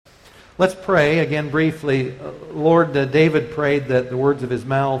Let's pray again briefly. Lord, David prayed that the words of his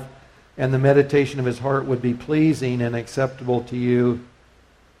mouth and the meditation of his heart would be pleasing and acceptable to you.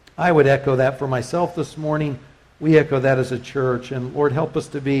 I would echo that for myself this morning. We echo that as a church. And Lord, help us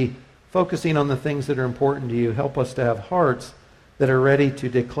to be focusing on the things that are important to you. Help us to have hearts that are ready to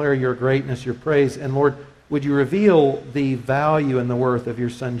declare your greatness, your praise. And Lord, would you reveal the value and the worth of your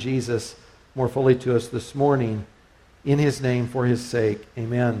Son Jesus more fully to us this morning? In his name, for his sake.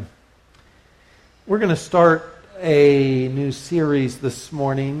 Amen. We're going to start a new series this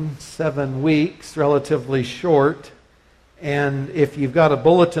morning, 7 weeks, relatively short. And if you've got a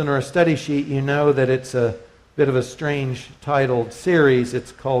bulletin or a study sheet, you know that it's a bit of a strange titled series.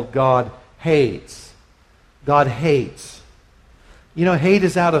 It's called God Hates. God Hates. You know, hate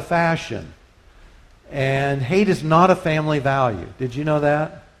is out of fashion. And hate is not a family value. Did you know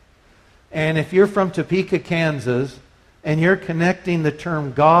that? And if you're from Topeka, Kansas, and you're connecting the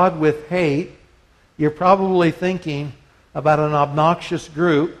term God with hate, you're probably thinking about an obnoxious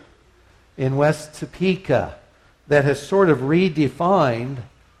group in West Topeka that has sort of redefined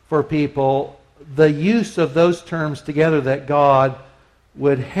for people the use of those terms together that God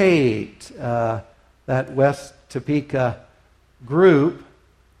would hate. That West Topeka group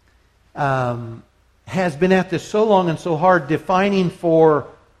has been at this so long and so hard, defining for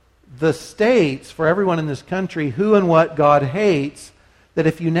the states, for everyone in this country, who and what God hates, that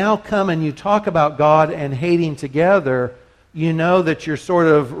if you now come and you talk about God and hating together, you know that you're sort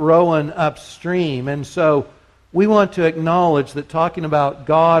of rowing upstream. And so we want to acknowledge that talking about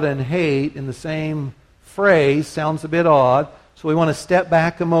God and hate in the same phrase sounds a bit odd. So we want to step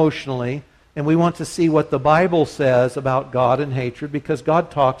back emotionally, and we want to see what the Bible says about God and hatred, because God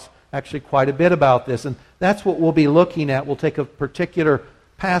talks actually quite a bit about this. And that's what we'll be looking at. We'll take a particular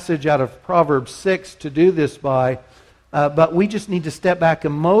passage out of Proverbs 6 to do this by. But we just need to step back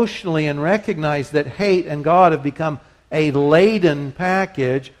emotionally and recognize that hate and God have become a laden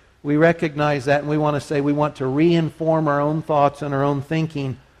package. We recognize that, and we want to say we want to re-inform our own thoughts and our own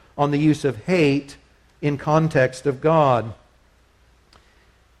thinking on the use of hate in context of God.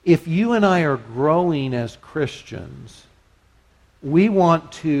 If you and I are growing as Christians, we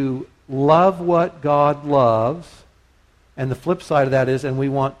want to love what God loves, and the flip side of that is, and we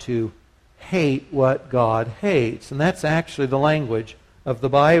want to hate what God hates. And that's actually the language of the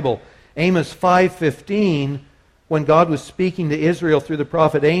Bible. Amos 5:15, when God was speaking to Israel through the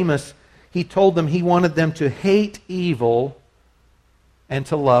prophet Amos, he told them he wanted them to hate evil and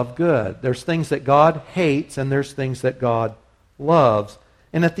to love good. There's things that God hates and there's things that God loves.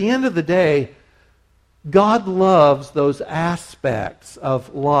 And at the end of the day, God loves those aspects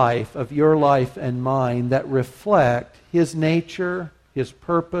of life, of your life and mine, that reflect his nature, his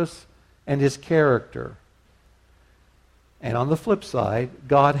purpose, and his character. And on the flip side,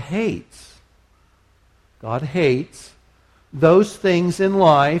 God hates those things in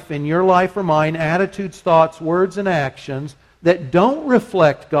life, in your life or mine, attitudes, thoughts, words, and actions that don't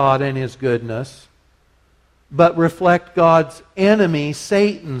reflect God and his goodness, but reflect God's enemy,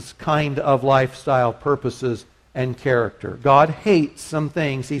 Satan's kind of lifestyle, purposes, and character. God hates some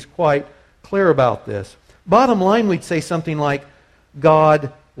things. He's quite clear about this. Bottom line, we'd say something like,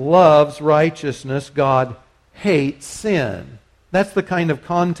 God loves righteousness, God hates sin. That's the kind of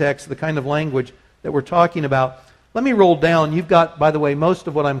context, the kind of language that we're talking about. Let me roll down. You've got, by the way, most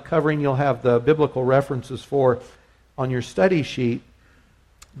of what I'm covering, you'll have the biblical references for on your study sheet.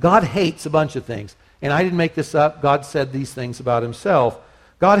 God hates a bunch of things. And I didn't make this up. God said these things about himself.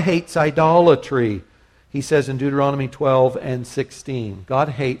 God hates idolatry. He says in Deuteronomy 12:16. God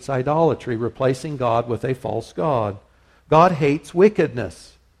hates idolatry, replacing God with a false god. God hates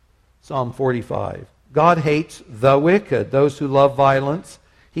wickedness. Psalm 45. God hates the wicked, those who love violence.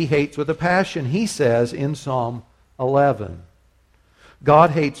 He hates with a passion, he says in Psalm 11.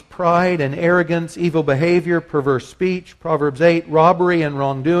 God hates pride and arrogance, evil behavior, perverse speech. Proverbs 8, robbery and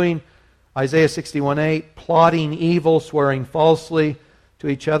wrongdoing. Isaiah 61:8, plotting evil, swearing falsely to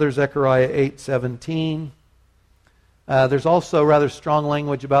each other. Zechariah 8:17. There's also rather strong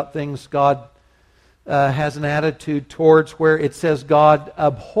language about things God has an attitude towards, where it says God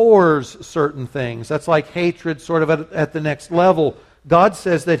abhors certain things. That's like hatred sort of at the next level. God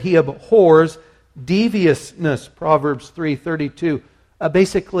says that he abhors deviousness. Proverbs 3:32.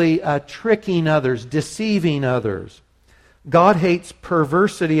 Basically tricking others, deceiving others. God hates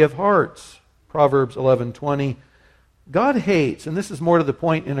perversity of hearts. Proverbs 11:20. God hates, and this is more to the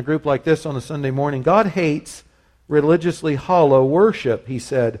point in a group like this on a Sunday morning, God hates religiously hollow worship, he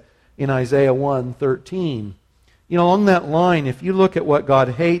said in Isaiah 1:13. You know, along that line, if you look at what God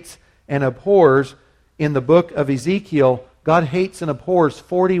hates and abhors in the book of Ezekiel, God hates and abhors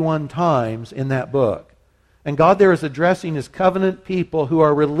 41 times in that book. And God there is addressing His covenant people who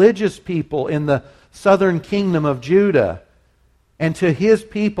are religious people in the southern kingdom of Judah. And to His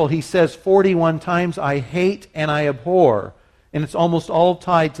people He says 41 times, I hate and I abhor. And it's almost all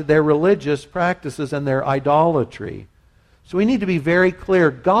tied to their religious practices and their idolatry. So we need to be very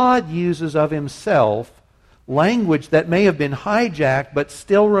clear. God uses of Himself language that may have been hijacked but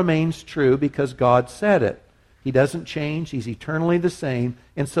still remains true because God said it. He doesn't change. He's eternally the same.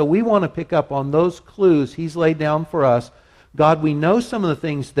 And so we want to pick up on those clues He's laid down for us. God, we know some of the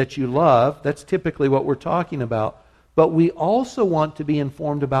things that you love. That's typically what we're talking about. But we also want to be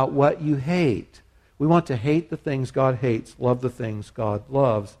informed about what you hate. We want to hate the things God hates, love the things God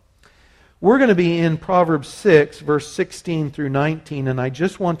loves. We're going to be in Proverbs 6, verse 16 through 19, and I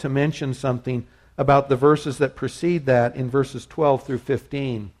just want to mention something about the verses that precede that in verses 12 through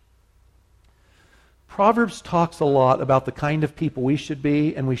 15. Proverbs talks a lot about the kind of people we should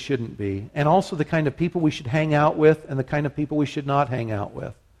be and we shouldn't be, and also the kind of people we should hang out with and the kind of people we should not hang out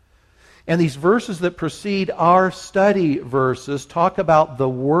with. And these verses that precede our study verses talk about the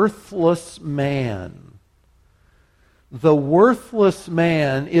worthless man. The worthless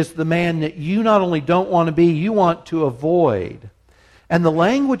man is the man that you not only don't want to be, you want to avoid. And the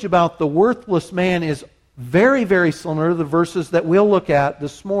language about the worthless man is very, very similar to the verses that we'll look at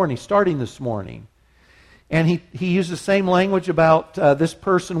this morning, starting this morning. And he uses the same language about this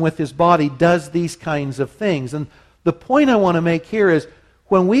person with his body does these kinds of things. And the point I want to make here is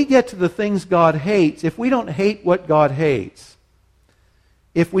when we get to the things God hates, if we don't hate what God hates,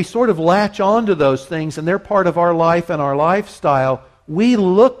 if we sort of latch onto those things and they're part of our life and our lifestyle, we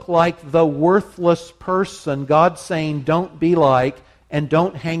look like the worthless person God's saying don't be like and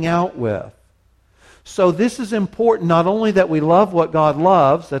don't hang out with. So this is important, not only that we love what God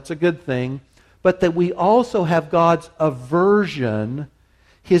loves, that's a good thing, but that we also have God's aversion,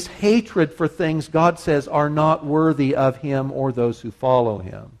 His hatred for things God says are not worthy of Him or those who follow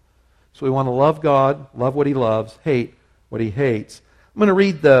Him. So we want to love God, love what He loves, hate what He hates. I'm going to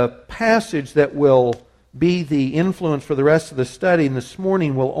read the passage that will be the influence for the rest of the study, and this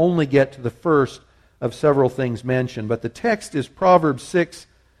morning we'll only get to the first of several things mentioned. But the text is Proverbs 6,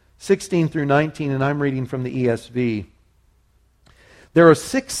 16 through 19, and I'm reading from the ESV. There are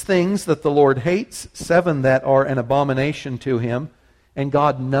 6 things that the Lord hates, 7 that are an abomination to Him, and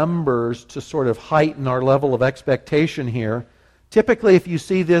God numbers to sort of heighten our level of expectation here. Typically, if you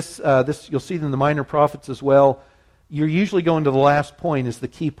see this you'll see it in the minor prophets as well. You're usually going to the last point is the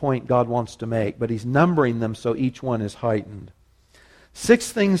key point God wants to make, but He's numbering them so each one is heightened.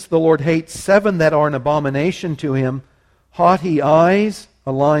 6 things the Lord hates, 7 that are an abomination to Him: haughty eyes,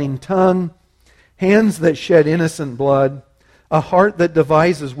 a lying tongue, hands that shed innocent blood, a heart that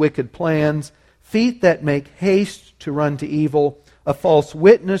devises wicked plans, feet that make haste to run to evil, a false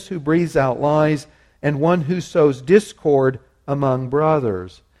witness who breathes out lies, and one who sows discord among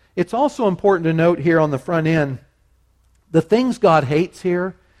brothers. It's also important to note here on the front end, the things God hates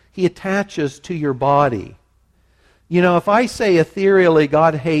here, He attaches to your body. You know, if I say ethereally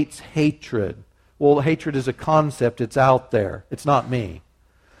God hates hatred, well, hatred is a concept, it's out there, it's not me.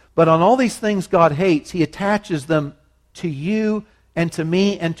 But on all these things God hates, He attaches them to you and to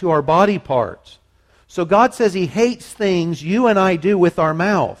me and to our body parts. So God says He hates things you and I do with our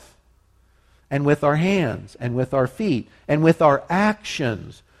mouth and with our hands and with our feet and with our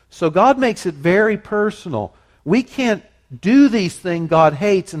actions. So God makes it very personal. We can't do these things God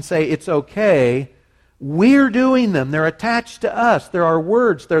hates and say it's okay. We're doing them. They're attached to us. They're our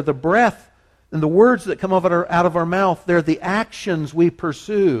words. They're the breath and the words that come out of our mouth. They're the actions we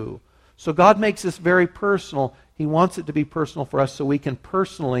pursue. So God makes this very personal. He wants it to be personal for us so we can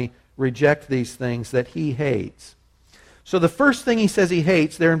personally reject these things that He hates. So the first thing He says He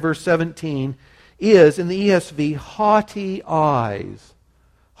hates there in verse 17 is, in the ESV, haughty eyes.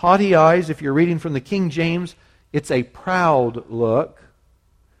 Haughty eyes, if you're reading from the King James, it's a proud look.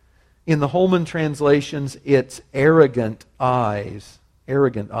 In the Holman translations, it's arrogant eyes.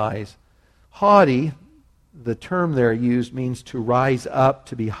 Arrogant eyes. Haughty, the term there used, means to rise up,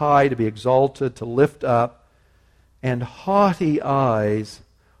 to be high, to be exalted, to lift up. And haughty eyes,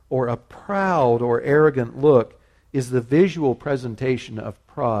 or a proud or arrogant look, is the visual presentation of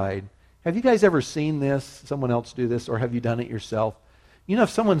pride. Have you guys ever seen this, someone else do this, or have you done it yourself? You know, if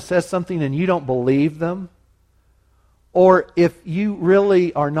someone says something and you don't believe them, or if you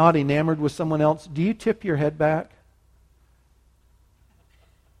really are not enamored with someone else, do you tip your head back?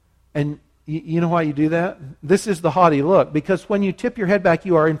 And you know why you do that? This is the haughty look, because when you tip your head back,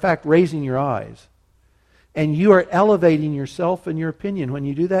 you are in fact raising your eyes. And you are elevating yourself and your opinion when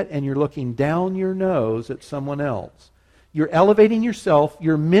you do that, and you're looking down your nose at someone else. You're elevating yourself.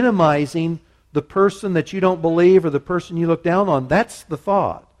 You're minimizing the person that you don't believe or the person you look down on. That's the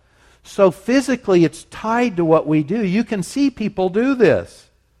thought. So physically, it's tied to what we do. You can see people do this.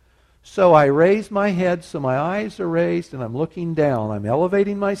 So I raise my head so my eyes are raised and I'm looking down. I'm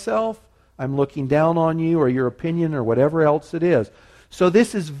elevating myself. I'm looking down on you or your opinion or whatever else it is. So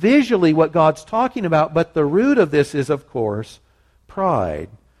this is visually what God's talking about, but the root of this is, of course, pride.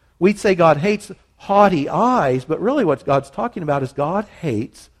 We'd say God hates haughty eyes, but really what God's talking about is God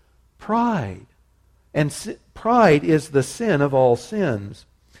hates pride. And pride is the sin of all sins.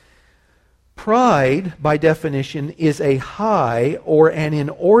 Pride, by definition, is a high or an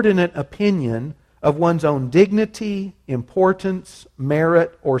inordinate opinion of one's own dignity, importance,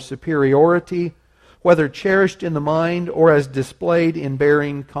 merit, or superiority, whether cherished in the mind or as displayed in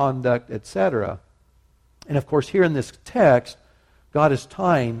bearing, conduct, etc. And of course, here in this text, God is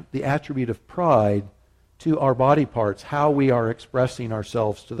tying the attribute of pride to our body parts, how we are expressing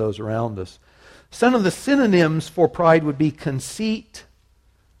ourselves to those around us. Some of the synonyms for pride would be conceit,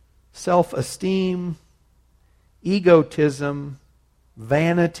 self-esteem, egotism,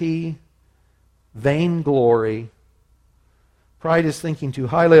 vanity, vainglory. Pride is thinking too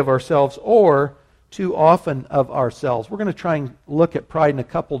highly of ourselves or too often of ourselves. We're going to try and look at pride in a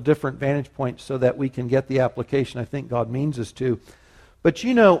couple different vantage points so that we can get the application I think God means us to. But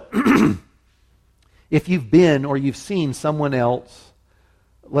you know, if you've been or you've seen someone else,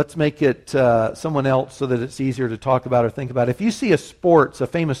 let's make it someone else so that it's easier to talk about or think about. If you see a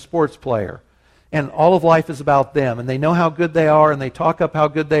famous sports player, and all of life is about them, and they know how good they are, and they talk up how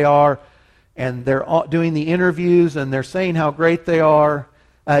good they are, and they're doing the interviews, and they're saying how great they are,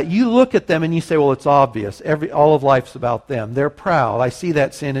 you look at them and you say, well, it's obvious. All of life's about them. They're proud. I see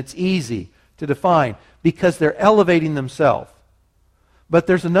that sin. It's easy to define because they're elevating themselves. But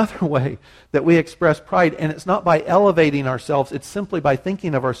there's another way that we express pride, and it's not by elevating ourselves. It's simply by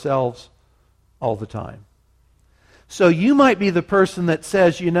thinking of ourselves all the time. So you might be the person that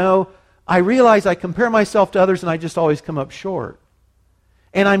says, you know, I realize I compare myself to others and I just always come up short.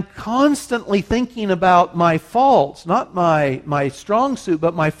 And I'm constantly thinking about my faults, not my strong suit,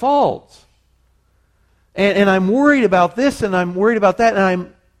 but my faults. And I'm worried about this and I'm worried about that, and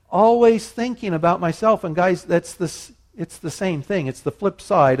I'm always thinking about myself. And guys, it's the same thing. It's the flip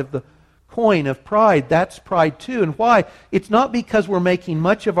side of the coin of pride. That's pride too. And why? It's not because we're making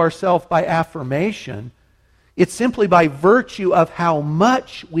much of ourselves by affirmation. It's simply by virtue of how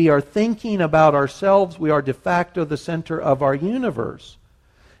much we are thinking about ourselves. We are de facto the center of our universe.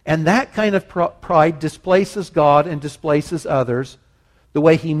 And that kind of pride displaces God and displaces others the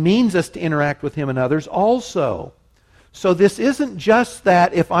way He means us to interact with Him and others also. So this isn't just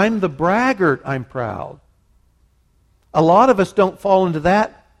that if I'm the braggart, I'm proud. A lot of us don't fall into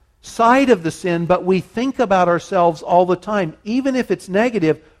that side of the sin, but we think about ourselves all the time. Even if it's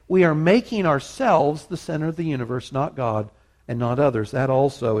negative, we are making ourselves the center of the universe, not God and not others. That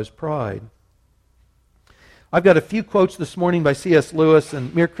also is pride. I've got a few quotes this morning by C.S. Lewis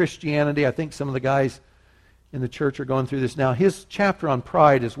and Mere Christianity. I think some of the guys in the church are going through this now. His chapter on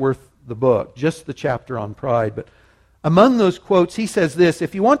pride is worth the book, just the chapter on pride. But among those quotes, he says this: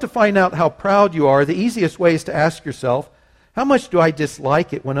 if you want to find out how proud you are, the easiest way is to ask yourself, how much do I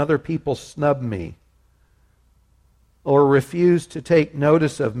dislike it when other people snub me, or refuse to take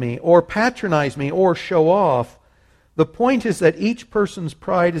notice of me, or patronize me, or show off? The point is that each person's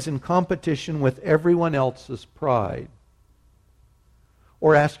pride is in competition with everyone else's pride.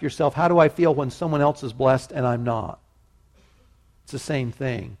 Or ask yourself, how do I feel when someone else is blessed and I'm not? It's the same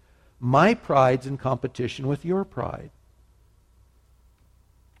thing. My pride's in competition with your pride.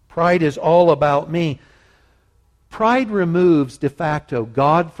 Pride is all about me. Pride removes de facto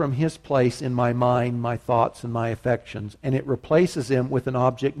God from His place in my mind, my thoughts, and my affections, and it replaces Him with an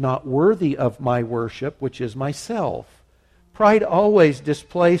object not worthy of my worship, which is myself. Pride always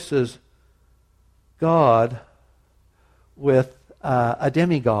displaces God with a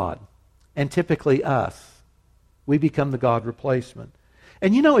demigod, and typically us. We become the God replacement.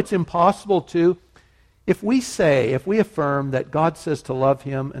 And you know, it's impossible to, if we affirm that God says to love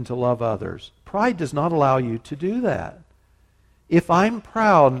Him and to love others, pride does not allow you to do that. If I'm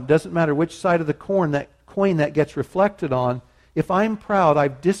proud, it doesn't matter which side of the coin that gets reflected on, if I'm proud,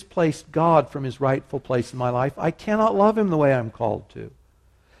 I've displaced God from His rightful place in my life. I cannot love Him the way I'm called to.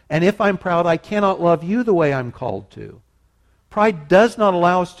 And if I'm proud, I cannot love you the way I'm called to. Pride does not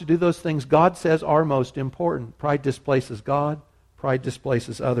allow us to do those things God says are most important. Pride displaces God. Pride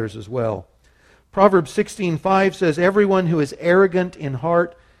displaces others as well. Proverbs 16:5 says, everyone who is arrogant in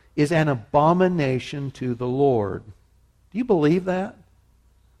heart is an abomination to the Lord. Do you believe that?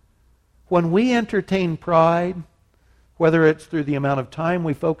 When we entertain pride, whether it's through the amount of time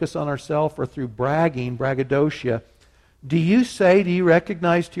we focus on ourselves or through bragging, braggadocio, do you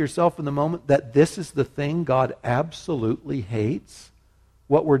recognize to yourself in the moment that this is the thing God absolutely hates?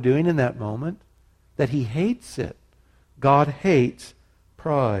 What we're doing in that moment? That He hates it. God hates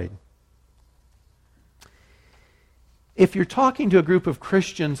pride. If you're talking to a group of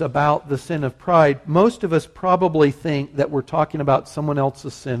Christians about the sin of pride, most of us probably think that we're talking about someone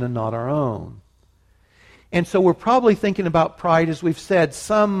else's sin and not our own. And so we're probably thinking about pride, as we've said,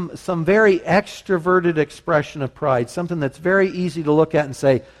 some very extroverted expression of pride, something that's very easy to look at and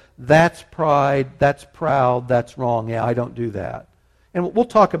say, that's pride, that's proud, that's wrong. Yeah, I don't do that. And we'll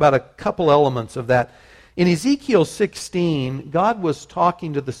talk about a couple elements of that. In Ezekiel 16, God was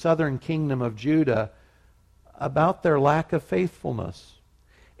talking to the southern kingdom of Judah about their lack of faithfulness.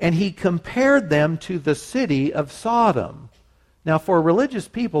 And He compared them to the city of Sodom. Now, for religious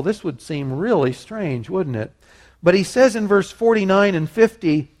people, this would seem really strange, wouldn't it? But He says in verse 49 and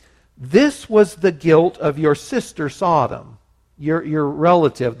 50, this was the guilt of your sister Sodom. Your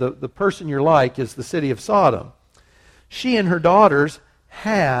relative, the person you're like, is the city of Sodom. She and her daughters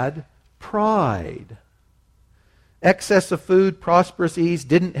had pride. Excess of food, prosperous ease,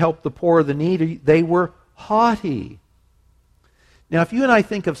 didn't help the poor or the needy. They were haughty. Now, if you and I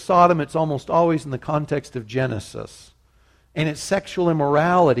think of Sodom, it's almost always in the context of Genesis. And it's sexual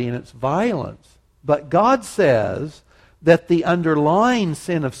immorality and it's violence. But God says that the underlying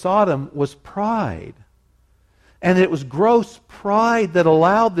sin of Sodom was pride. And it was gross pride that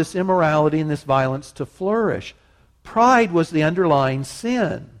allowed this immorality and this violence to flourish. Pride was the underlying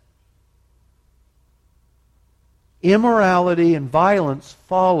sin. Immorality and violence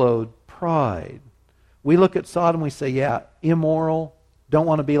followed pride. We look at Sodom, we say, yeah, immoral, don't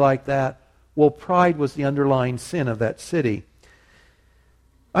want to be like that. Well, pride was the underlying sin of that city.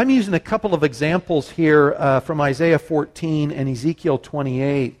 I'm using a couple of examples here from Isaiah 14 and Ezekiel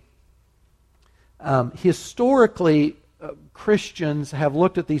 28. Historically, Christians have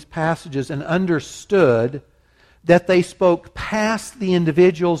looked at these passages and understood that they spoke past the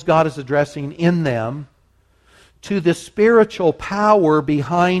individuals God is addressing in them to the spiritual power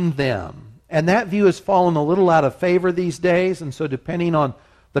behind them. And that view has fallen a little out of favor these days, and so depending on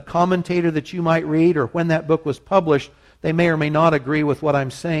the commentator that you might read or when that book was published, they may or may not agree with what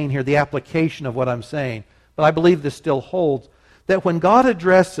I'm saying here, the application of what I'm saying. But I believe this still holds, that when God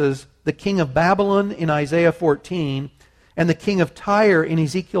addresses the king of Babylon in Isaiah 14 and the king of Tyre in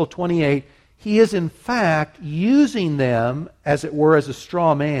Ezekiel 28, He is in fact using them, as it were, as a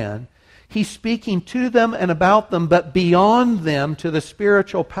straw man. He's speaking to them and about them, but beyond them to the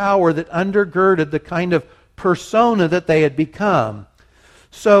spiritual power that undergirded the kind of persona that they had become.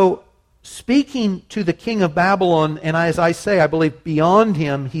 So, speaking to the king of Babylon, and as I say, I believe beyond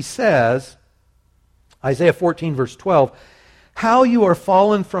him, He says, Isaiah 14 verse 12, how you are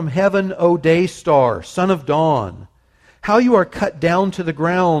fallen from heaven, O day star, son of dawn. How you are cut down to the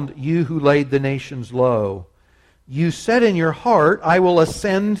ground, you who laid the nations low. You said in your heart, I will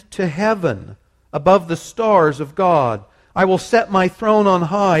ascend to heaven, above the stars of God. I will set my throne on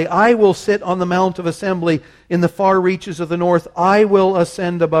high. I will sit on the mount of assembly in the far reaches of the north. I will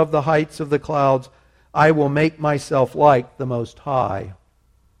ascend above the heights of the clouds. I will make myself like the Most High.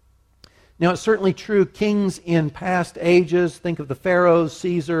 Now, it's certainly true, kings in past ages, think of the pharaohs,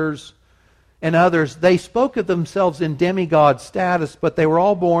 Caesars, and others, they spoke of themselves in demigod status, but they were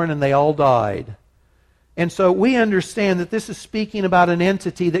all born and they all died. And so we understand that this is speaking about an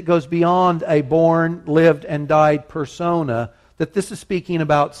entity that goes beyond a born, lived, and died persona, that this is speaking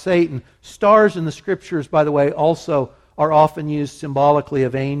about Satan. Stars in the Scriptures, by the way, also are often used symbolically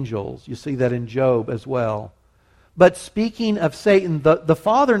of angels. You see that in Job as well. But speaking of Satan, the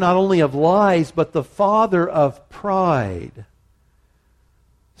father not only of lies, but the father of pride.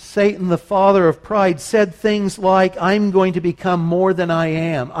 Satan, the father of pride, said things like, I'm going to become more than I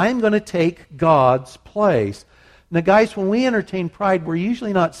am. I'm going to take God's place. Now, guys, when we entertain pride, we're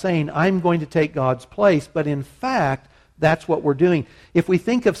usually not saying, I'm going to take God's place, but in fact, that's what we're doing. If we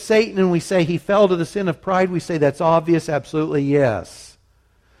think of Satan and we say he fell to the sin of pride, we say that's obvious, absolutely yes.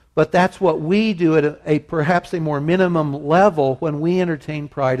 But that's what we do at perhaps a more minimum level when we entertain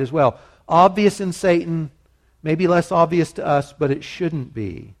pride as well. Obvious in Satan, maybe less obvious to us, but it shouldn't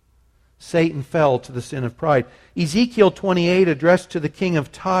be. Satan fell to the sin of pride. Ezekiel 28, addressed to the king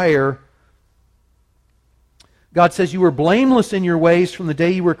of Tyre, God says, you were blameless in your ways from the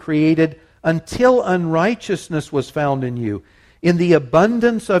day you were created until unrighteousness was found in you. In the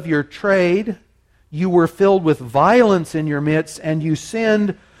abundance of your trade, you were filled with violence in your midst, and you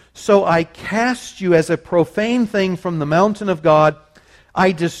sinned. So I cast you as a profane thing from the mountain of God.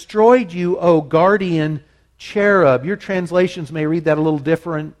 I destroyed you, O guardian, cherub. Your translations may read that a little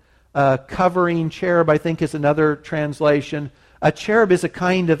different. Covering cherub, I think, is another translation. A cherub is a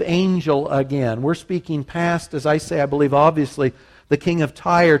kind of angel again. We're speaking past, as I say, I believe, obviously, the king of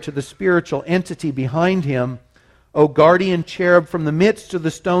Tyre to the spiritual entity behind him. O guardian cherub from the midst of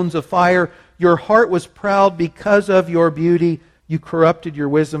the stones of fire, your heart was proud because of your beauty. You corrupted your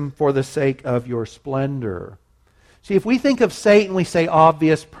wisdom for the sake of your splendor. See, if we think of Satan, we say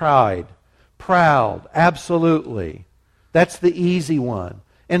obvious pride. Proud, absolutely. That's the easy one.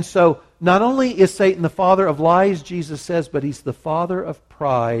 And so, not only is Satan the father of lies, Jesus says, but he's the father of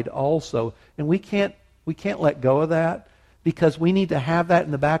pride also. And we can't let go of that, because we need to have that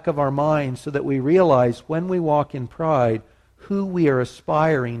in the back of our minds so that we realize when we walk in pride who we are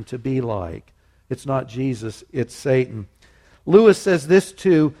aspiring to be like. It's not Jesus, it's Satan. Lewis says this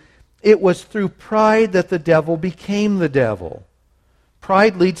too, it was through pride that the devil became the devil.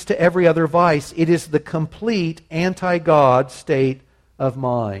 Pride leads to every other vice. It is the complete anti-God state of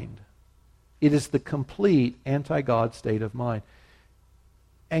mind. It is the complete anti-God state of mind.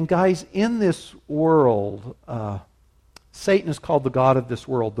 And guys, in this world, Satan is called the god of this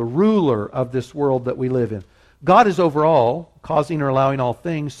world, the ruler of this world that we live in. God is over all, causing or allowing all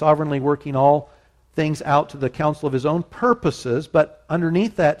things, sovereignly working all things out to the counsel of his own purposes, but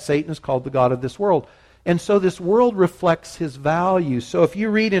underneath that, Satan is called the god of this world. And so this world reflects his values. So if you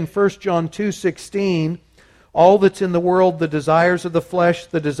read in 1 John 2:16, all that's in the world, the desires of the flesh,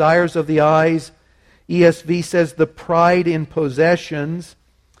 the desires of the eyes, ESV says the pride in possessions.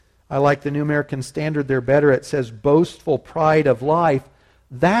 I like the New American Standard there better. It says boastful pride of life.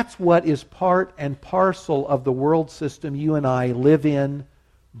 That's what is part and parcel of the world system you and I live in,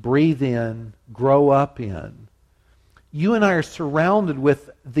 breathe in, grow up in. You and I are surrounded with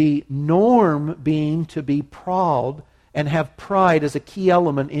the norm being to be proud and have pride as a key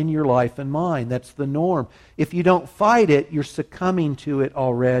element in your life and mine. That's the norm. If you don't fight it, you're succumbing to it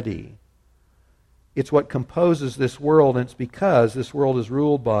already. It's what composes this world, and it's because this world is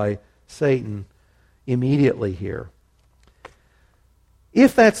ruled by Satan immediately here.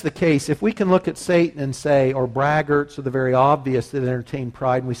 If that's the case, if we can look at Satan and say, or braggarts or the very obvious that entertain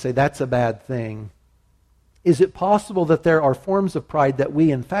pride, and we say that's a bad thing, is it possible that there are forms of pride that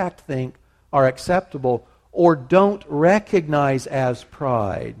we in fact think are acceptable or don't recognize as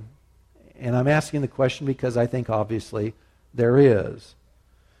pride? And I'm asking the question because I think obviously there is.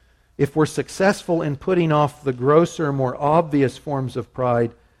 If we're successful in putting off the grosser, more obvious forms of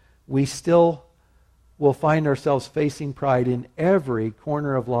pride, we still will find ourselves facing pride in every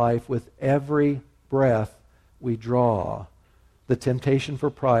corner of life with every breath we draw. The temptation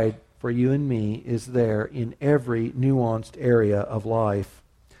for pride for you and me is there in every nuanced area of life.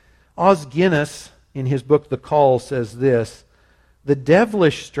 Os Guinness, in his book The Call, says this: the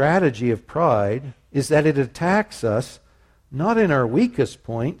devilish strategy of pride is that it attacks us not in our weakest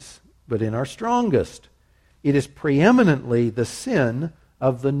points, but in our strongest. It is preeminently the sin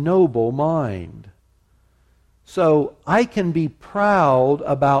of the noble mind. So I can be proud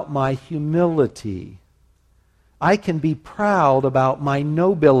about my humility. I can be proud about my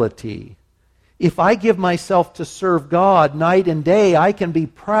nobility. If I give myself to serve God night and day, I can be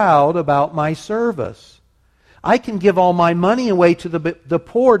proud about my service. I can give all my money away to the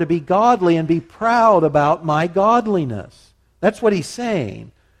poor to be godly and be proud about my godliness. That's what he's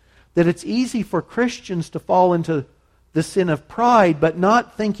saying. That it's easy for Christians to fall into the sin of pride, but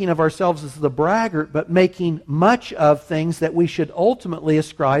not thinking of ourselves as the braggart, but making much of things that we should ultimately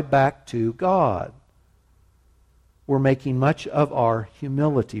ascribe back to God. We're making much of our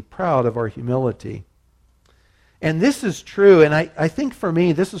humility, proud of our humility. And this is true, and I think for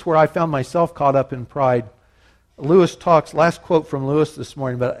me, this is where I found myself caught up in pride. Lewis talks, last quote from Lewis this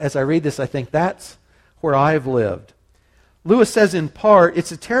morning, but as I read this, I think that's where I've lived. Lewis says in part,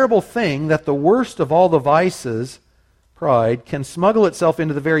 it's a terrible thing that the worst of all the vices, pride, can smuggle itself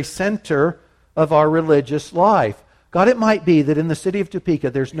into the very center of our religious life. God, it might be that in the city of Topeka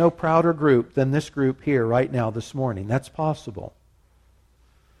there's no prouder group than this group here right now this morning. That's possible.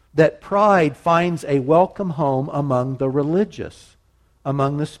 That pride finds a welcome home among the religious,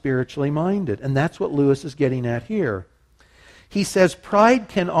 among the spiritually minded. And that's what Lewis is getting at here. He says pride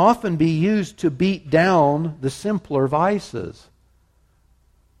can often be used to beat down the simpler vices.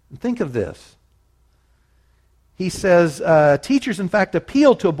 And think of this. He says, teachers in fact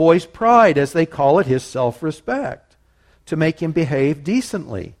appeal to a boy's pride, as they call it, his self-respect, to make him behave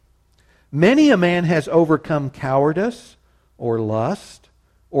decently. Many a man has overcome cowardice or lust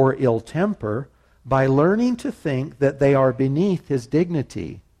or ill temper by learning to think that they are beneath his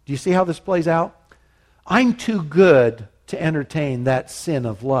dignity. Do you see how this plays out? I'm too good to entertain that sin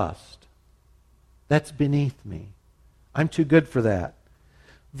of lust. That's beneath me. I'm too good for that.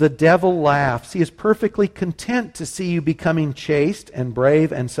 The devil laughs. He is perfectly content to see you becoming chaste and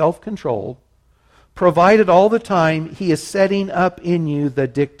brave and self-controlled, provided all the time he is setting up in you the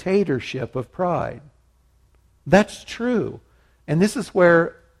dictatorship of pride. That's true. And this is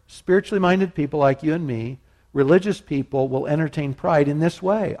where spiritually minded people like you and me, religious people, will entertain pride in this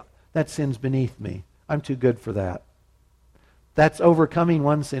way. That sin's beneath me. I'm too good for that. That's overcoming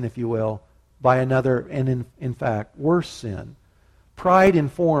one sin, if you will, by another, and in fact, worse sin. Pride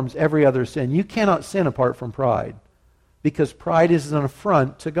informs every other sin. You cannot sin apart from pride, because pride is an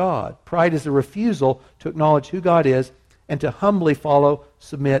affront to God. Pride is a refusal to acknowledge who God is and to humbly follow,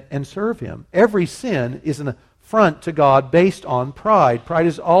 submit, and serve Him. Every sin is an affront to God based on pride. Pride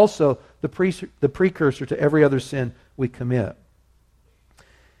is also the precursor to every other sin we commit.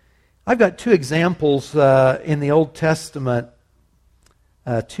 I've got two examples in the Old Testament,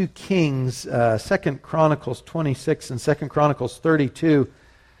 2 Kings, 2 Chronicles 26 and 2 Chronicles 32.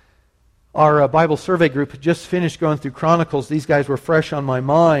 Our Bible survey group had just finished going through Chronicles. These guys were fresh on my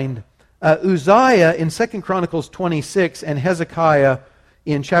mind. Uzziah in 2 Chronicles 26 and Hezekiah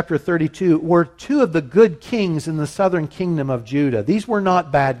in chapter 32 were two of the good kings in the southern kingdom of Judah. These were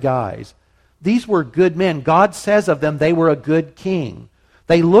not bad guys. These were good men. God says of them they were a good king.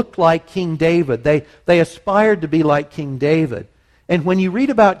 They looked like King David. They aspired to be like King David. And when you read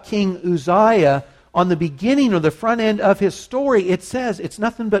about King Uzziah, on the beginning or the front end of his story, it says it's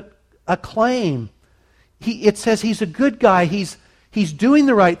nothing but acclaim. It says he's a good guy. He's doing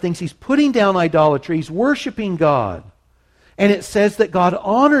the right things. He's putting down idolatry. He's worshiping God. And it says that God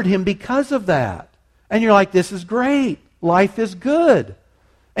honored him because of that. And you're like, this is great. Life is good.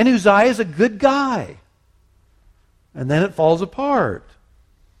 And Uzziah is a good guy. And then it falls apart.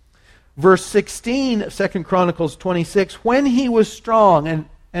 Verse 16 of 2 Chronicles 26, when he was strong,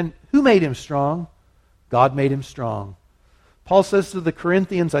 and who made him strong? God made him strong. Paul says to the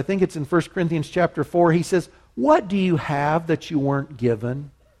Corinthians, I think it's in 1 Corinthians chapter 4, he says, what do you have that you weren't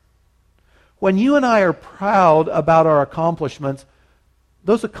given? When you and I are proud about our accomplishments,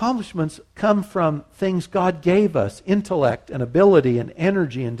 those accomplishments come from things God gave us, intellect and ability and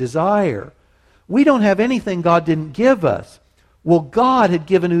energy and desire. We don't have anything God didn't give us. Well, God had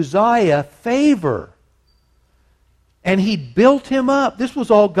given Uzziah favor. And He built him up. This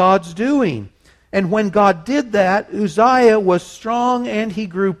was all God's doing. And when God did that, Uzziah was strong and he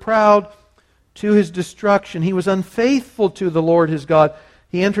grew proud to his destruction. He was unfaithful to the Lord his God.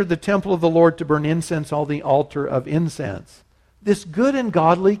 He entered the temple of the Lord to burn incense on the altar of incense. This good and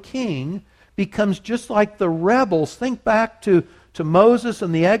godly king becomes just like the rebels. Think back to Moses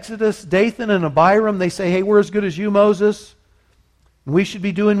and the Exodus, Dathan and Abiram. They say, hey, we're as good as you, Moses. We should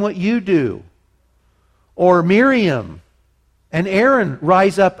be doing what you do. Or Miriam and Aaron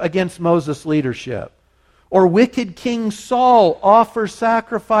rise up against Moses' leadership. Or wicked King Saul offers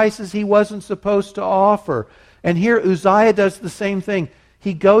sacrifices he wasn't supposed to offer. And here Uzziah does the same thing.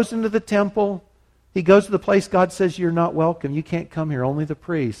 He goes into the temple. He goes to the place God says, you're not welcome. You can't come here, only the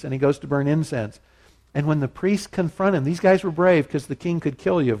priests. And he goes to burn incense. And when the priests confront him, these guys were brave because the king could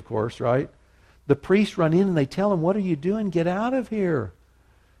kill you, of course, right? The priests run in and they tell him, what are you doing? Get out of here.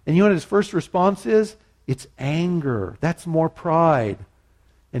 And you know what his first response is? It's anger. That's more pride.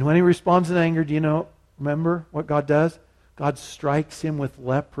 And when he responds in anger, do you know, remember what God does? God strikes him with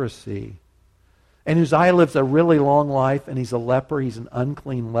leprosy. And Uzziah lives a really long life, and he's a leper. He's an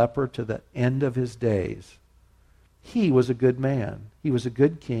unclean leper to the end of his days. He was a good man. He was a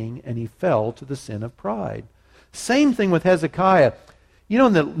good king, and he fell to the sin of pride. Same thing with Hezekiah. You know,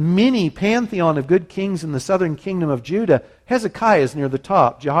 in the mini pantheon of good kings in the southern kingdom of Judah, Hezekiah is near the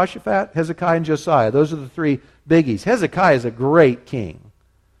top. Jehoshaphat, Hezekiah, and Josiah. Those are the three biggies. Hezekiah is a great king.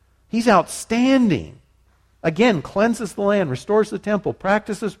 He's outstanding. Again, cleanses the land, restores the temple,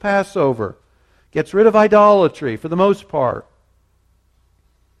 practices Passover, gets rid of idolatry for the most part.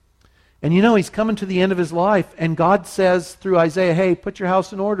 And you know, he's coming to the end of his life, and God says through Isaiah, hey, put your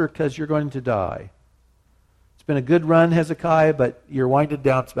house in order because you're going to die. It's been a good run, Hezekiah, but you're winded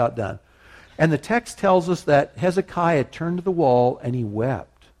down, it's about done. And the text tells us that Hezekiah turned to the wall and he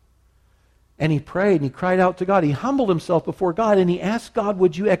wept. And he prayed and he cried out to God. He humbled himself before God and he asked God,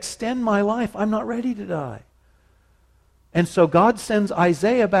 would you extend my life? I'm not ready to die. And so God sends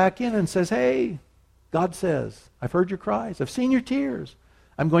Isaiah back in and says, hey, God says, I've heard your cries. I've seen your tears.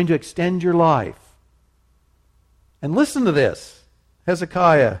 I'm going to extend your life. And listen to this.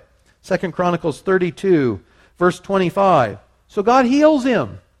 Hezekiah, 2 Chronicles 32, verse 25. So God heals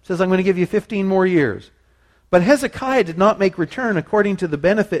him. Says, I'm going to give you 15 more years. But Hezekiah did not make return according to the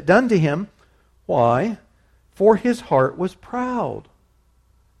benefit done to him. Why? For his heart was proud.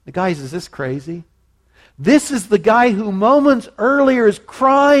 The guys, is this crazy? This is the guy who moments earlier is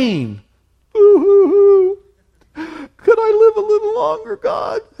crying. Ooh, could I live a little longer,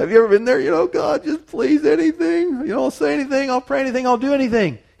 God? Have you ever been there? God, just please anything. I'll say anything, I'll pray anything, I'll do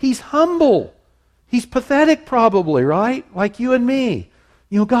anything. He's humble. He's pathetic probably, right? Like you and me.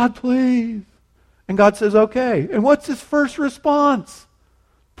 God, please. And God says, okay. And what's his first response?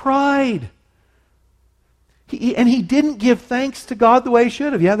 Pride. He didn't give thanks to God the way he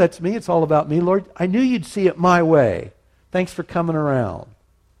should have. Yeah, that's me. It's all about me. Lord, I knew you'd see it my way. Thanks for coming around.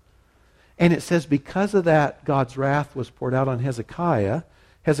 And it says because of that, God's wrath was poured out on Hezekiah.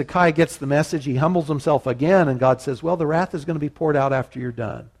 Hezekiah gets the message. He humbles himself again. And God says, well, the wrath is going to be poured out after you're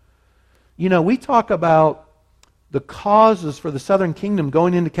done. We talk about the causes for the southern kingdom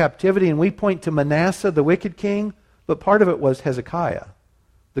going into captivity. And we point to Manasseh, the wicked king. But part of it was Hezekiah,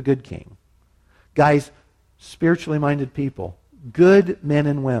 the good king. Guys, spiritually minded people, good men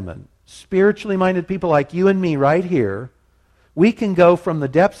and women, spiritually minded people like you and me right here, we can go from the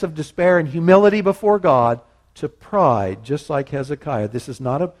depths of despair and humility before God to pride, just like Hezekiah. This is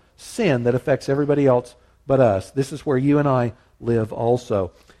not a sin that affects everybody else but us. This is where you and I live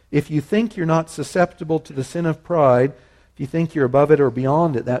also. If you think you're not susceptible to the sin of pride, if you think you're above it or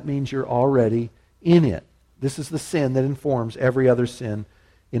beyond it, that means you're already in it. This is the sin that informs every other sin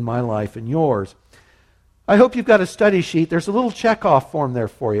in my life and yours. I hope you've got a study sheet. There's a little checkoff form there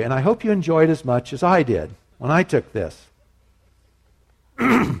for you, and I hope you enjoyed as much as I did when I took this.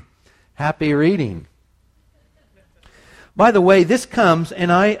 Happy reading. By the way, this comes,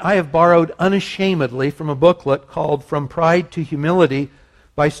 and I have borrowed unashamedly from a booklet called From Pride to Humility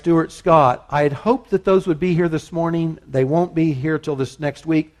by Stuart Scott. I had hoped that those would be here this morning. They won't be here till this next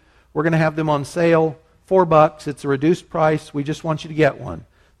week. We're going to have them on sale, $4. It's a reduced price. We just want you to get one.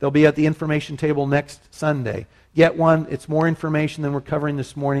 They'll be at the information table next Sunday. Get one. It's more information than we're covering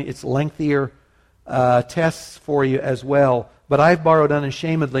this morning. It's lengthier tests for you as well. But I've borrowed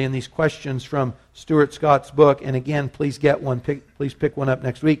unashamedly in these questions from Stuart Scott's book. And again, please get one. Please pick one up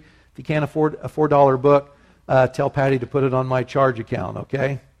next week. If you can't afford a $4 book, tell Patty to put it on my charge account,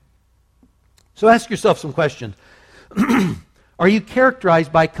 okay? So ask yourself some questions. Are you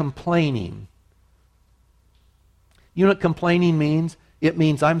characterized by complaining? You know what complaining means? It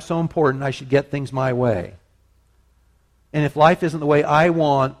means I'm so important I should get things my way. And if life isn't the way I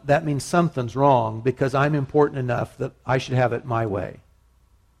want, that means something's wrong because I'm important enough that I should have it my way.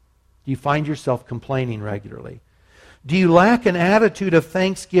 Do you find yourself complaining regularly? Do you lack an attitude of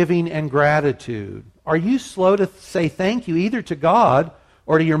thanksgiving and gratitude? Are you slow to say thank you either to God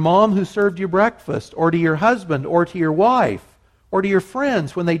or to your mom who served you breakfast or to your husband or to your wife or to your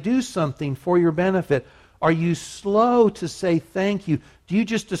friends when they do something for your benefit? Are you slow to say thank you? Do you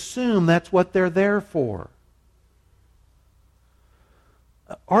just assume that's what they're there for?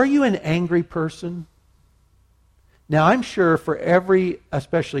 Are you an angry person? Now, I'm sure for every,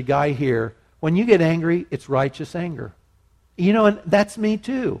 especially guy here, when you get angry, it's righteous anger. And that's me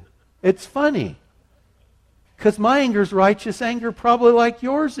too. It's funny. Because my anger is righteous anger probably like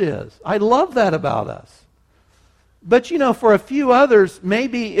yours is. I love that about us. But, for a few others,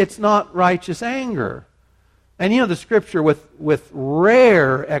 maybe it's not righteous anger. And the scripture, with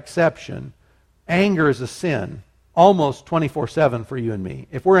rare exception, anger is a sin, almost 24/7 for you and me.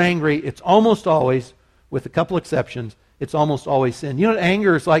 If we're angry, it's almost always, with a couple exceptions, it's almost always sin. You know what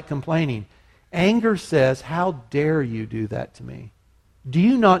anger is like complaining? Anger says, how dare you do that to me? Do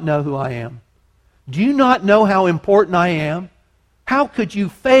you not know who I am? Do you not know how important I am? How could you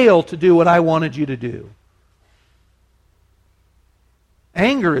fail to do what I wanted you to do?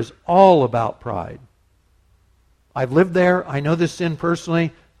 Anger is all about pride. I've lived there. I know this sin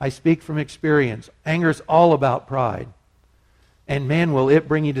personally. I speak from experience. Anger is all about pride. And man, will it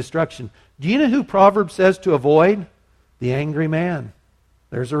bring you destruction. Do you know who Proverbs says to avoid? The angry man.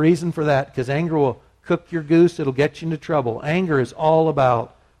 There's a reason for that, because anger will cook your goose. It'll get you into trouble. Anger is all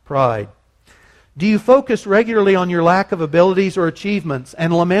about pride. Do you focus regularly on your lack of abilities or achievements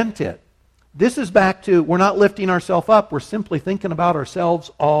and lament it? This is back to, we're not lifting ourselves up. We're simply thinking about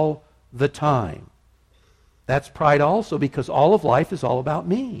ourselves all the time. That's pride also, because all of life is all about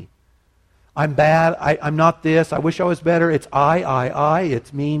me. I'm bad. I'm not this. I wish I was better. It's I.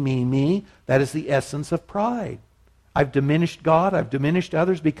 It's me. That is the essence of pride. I've diminished God. I've diminished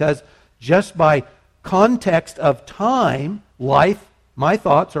others because just by context of time, life, my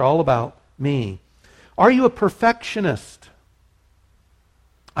thoughts are all about me. Are you a perfectionist?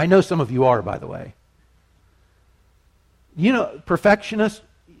 I know some of you are, by the way. Perfectionist,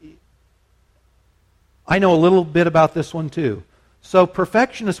 I know a little bit about this one too. So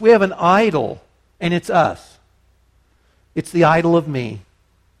perfectionists, we have an idol, and it's us. It's the idol of me.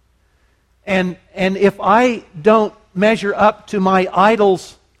 And if I don't measure up to my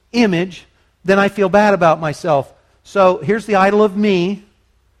idol's image, then I feel bad about myself. So here's the idol of me.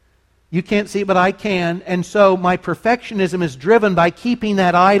 You can't see it, but I can. And so my perfectionism is driven by keeping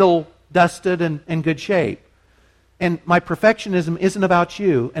that idol dusted and in good shape. And my perfectionism isn't about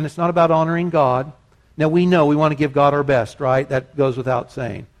you, and it's not about honoring God. Now we know we want to give God our best, right? That goes without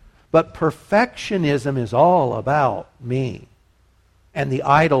saying. But perfectionism is all about me and the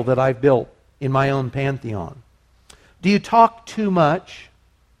idol that I've built in my own pantheon. Do you talk too much?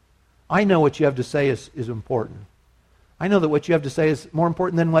 I know what you have to say is important. I know that what you have to say is more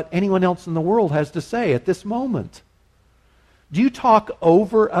important than what anyone else in the world has to say at this moment. Do you talk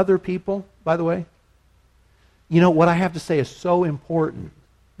over other people, by the way? You know, what I have to say is so important.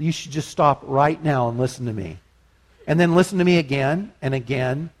 You should just stop right now and listen to me. And then listen to me again and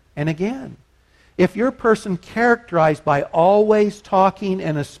again and again. If you're a person characterized by always talking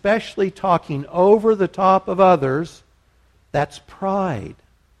and especially talking over the top of others, that's pride.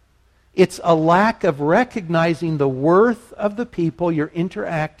 It's a lack of recognizing the worth of the people you're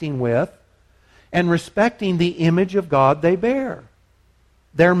interacting with and respecting the image of God they bear.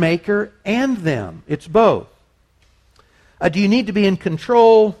 Their maker and them. It's both. Do you need to be in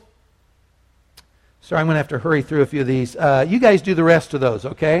control? Sorry, I'm going to have to hurry through a few of these. You guys do the rest of those,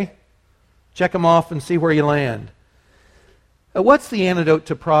 okay? Check them off and see where you land. What's the antidote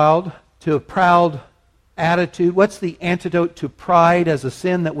to a proud attitude? What's the antidote to pride as a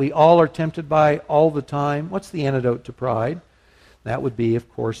sin that we all are tempted by all the time? What's the antidote to pride? That would be,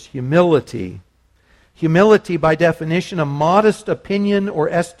 of course, humility. Humility, by definition, a modest opinion or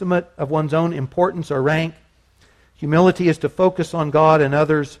estimate of one's own importance or rank. Humility is to focus on God and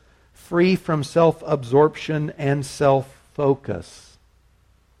others, free from self-absorption and self-focus.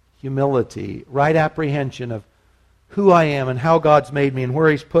 Humility, right apprehension of who I am and how God's made me and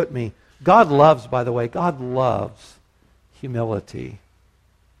where He's put me. God loves, by the way, God loves humility.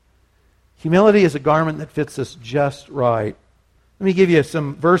 Humility is a garment that fits us just right. Let me give you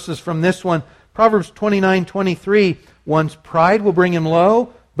some verses from this one. Proverbs 29:23. One's pride will bring him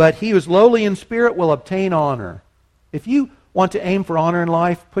low, but he who is lowly in spirit will obtain honor. If you want to aim for honor in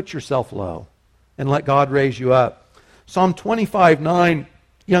life, put yourself low and let God raise you up. Psalm 25:9.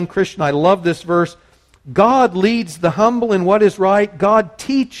 Young Christian, I love this verse. God leads the humble in what is right. God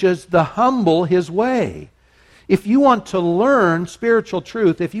teaches the humble His way. If you want to learn spiritual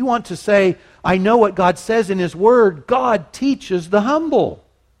truth, if you want to say, I know what God says in His Word, God teaches the humble.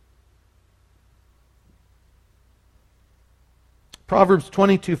 Proverbs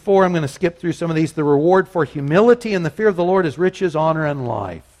 22:4, I'm going to skip through some of these. The reward for humility and the fear of the Lord is riches, honor, and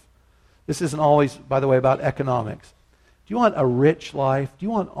life. This isn't always, by the way, about economics. Do you want a rich life? Do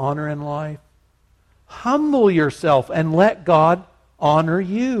you want honor in life? Humble yourself and let God honor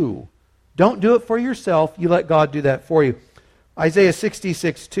you. Don't do it for yourself. You let God do that for you. Isaiah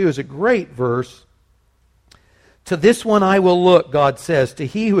 66:2 is a great verse. To this one I will look, God says, to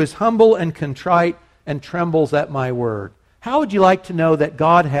he who is humble and contrite and trembles at my word. How would you like to know that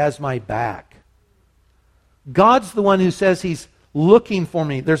God has my back? God's the one who says He's looking for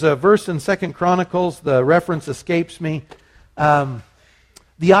me. There's a verse in 2 Chronicles, the reference escapes me.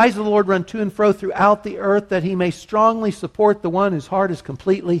 The eyes of the Lord run to and fro throughout the earth that He may strongly support the one whose heart is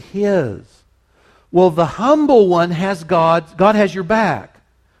completely His. Well, the humble one has God has your back.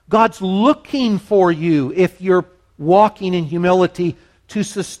 God's looking for you if you're walking in humility to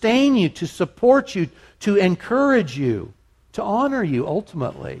sustain you, to support you, to encourage you, to honor you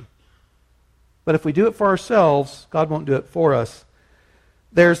ultimately. But if we do it for ourselves, God won't do it for us.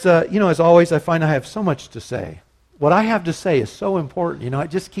 There's, as always, I find I have so much to say. What I have to say is so important. It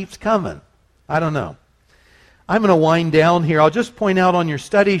just keeps coming. I don't know. I'm going to wind down here. I'll just point out on your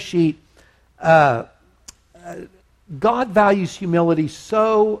study sheet, God values humility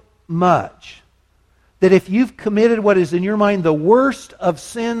so much that if you've committed what is in your mind the worst of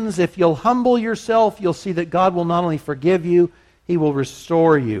sins, if you'll humble yourself, you'll see that God will not only forgive you, He will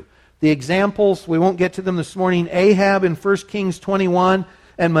restore you. The examples, we won't get to them this morning. Ahab in 1 Kings 21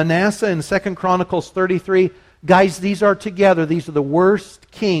 and Manasseh in 2 Chronicles 33. Guys, these are together. These are the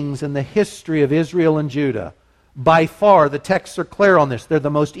worst kings in the history of Israel and Judah. By far, the texts are clear on this. They're the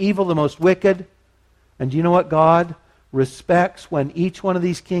most evil, the most wicked. And do you know what God respects? When each one of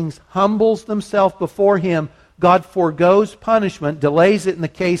these kings humbles themselves before Him, God forgoes punishment, delays it in the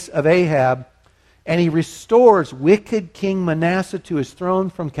case of Ahab, and He restores wicked King Manasseh to his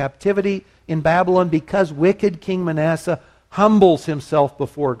throne from captivity in Babylon because wicked King Manasseh humbles himself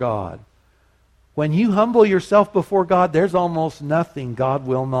before God. When you humble yourself before God, there's almost nothing God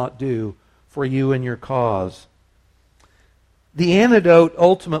will not do for you and your cause. The antidote,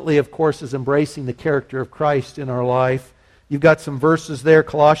 ultimately, of course, is embracing the character of Christ in our life. You've got some verses there.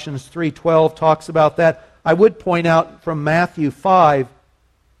 Colossians 3:12 talks about that. I would point out from Matthew 5,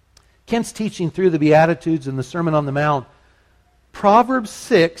 Kent's teaching through the Beatitudes and the Sermon on the Mount. Proverbs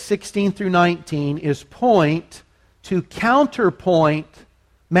 6:16 through 19 is point to counterpoint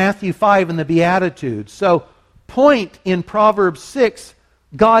Matthew 5 and the Beatitudes. So, point in Proverbs 6,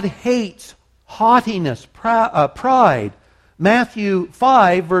 God hates haughtiness, pride. Matthew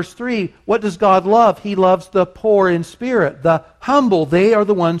 5, verse 3, what does God love? He loves the poor in spirit, the humble. They are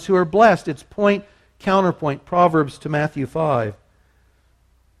the ones who are blessed. It's point, counterpoint, Proverbs to Matthew 5.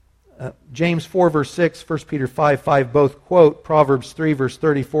 James 4, verse 6, 1 Peter 5, 5 both quote Proverbs 3, verse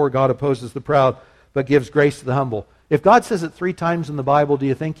 34, God opposes the proud, but gives grace to the humble. If God says it 3 times in the Bible, do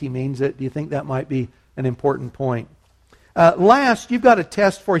you think He means it? Do you think that might be an important point? Last, you've got a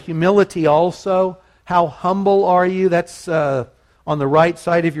test for humility also. How humble are you? That's on the right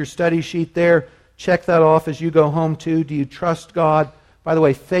side of your study sheet there. Check that off as you go home too. Do you trust God? By the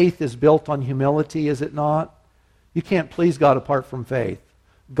way, faith is built on humility, is it not? You can't please God apart from faith.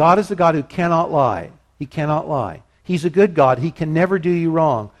 God is a God who cannot lie. He cannot lie. He's a good God. He can never do you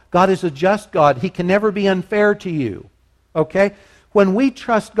wrong. God is a just God. He can never be unfair to you. Okay? When we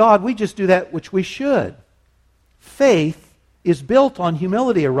trust God, we just do that which we should. Faith is built on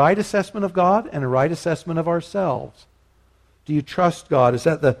humility, a right assessment of God and a right assessment of ourselves. Do you trust God? Is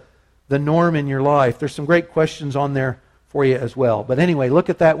that the norm in your life? There's some great questions on there for you as well. But anyway, look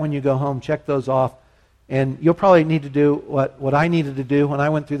at that when you go home. Check those off. And you'll probably need to do what I needed to do when I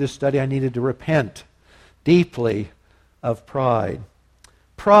went through this study. I needed to repent deeply of pride.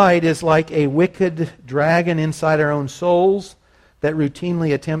 Pride is like a wicked dragon inside our own souls that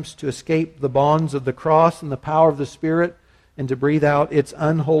routinely attempts to escape the bonds of the cross and the power of the Spirit and to breathe out its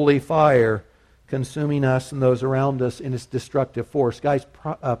unholy fire, consuming us and those around us in its destructive force. Guys,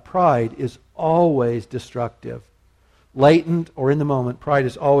 pride is always destructive. Latent or in the moment, pride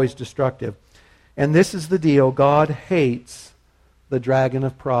is always destructive. And this is the deal. God hates the dragon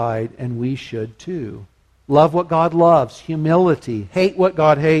of pride, and we should too. Love what God loves, humility. Hate what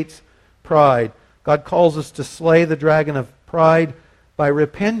God hates, pride. God calls us to slay the dragon of pride by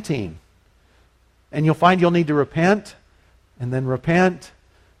repenting. And you'll find you'll need to repent, and then repent,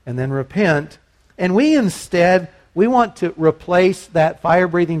 and then repent. And we want to replace that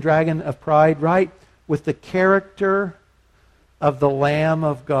fire-breathing dragon of pride, right, with the character of the Lamb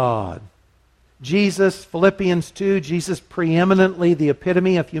of God. Jesus, Philippians 2, Jesus preeminently the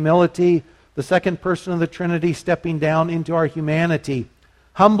epitome of humility, the second person of the Trinity stepping down into our humanity,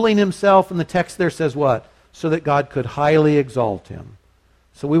 humbling Himself, and the text there says what? So that God could highly exalt Him.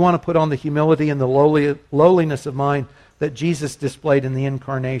 So we want to put on the humility and the lowliness of mind that Jesus displayed in the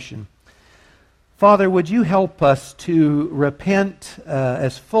incarnation. Father, would you help us to repent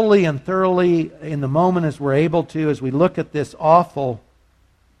as fully and thoroughly in the moment as we're able to, as we look at this awful,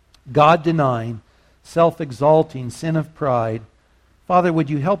 God-denying, self-exalting sin of pride. Father, would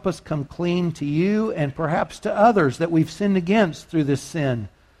you help us come clean to you and perhaps to others that we've sinned against through this sin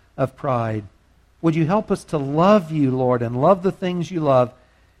of pride. Would you help us to love you, Lord, and love the things you love,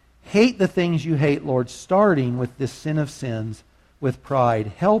 hate the things you hate, Lord, starting with this sin of sins, with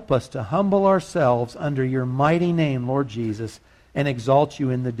pride. Help us to humble ourselves under your mighty name, Lord Jesus, and exalt you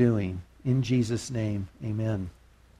in the doing. In Jesus' name, amen.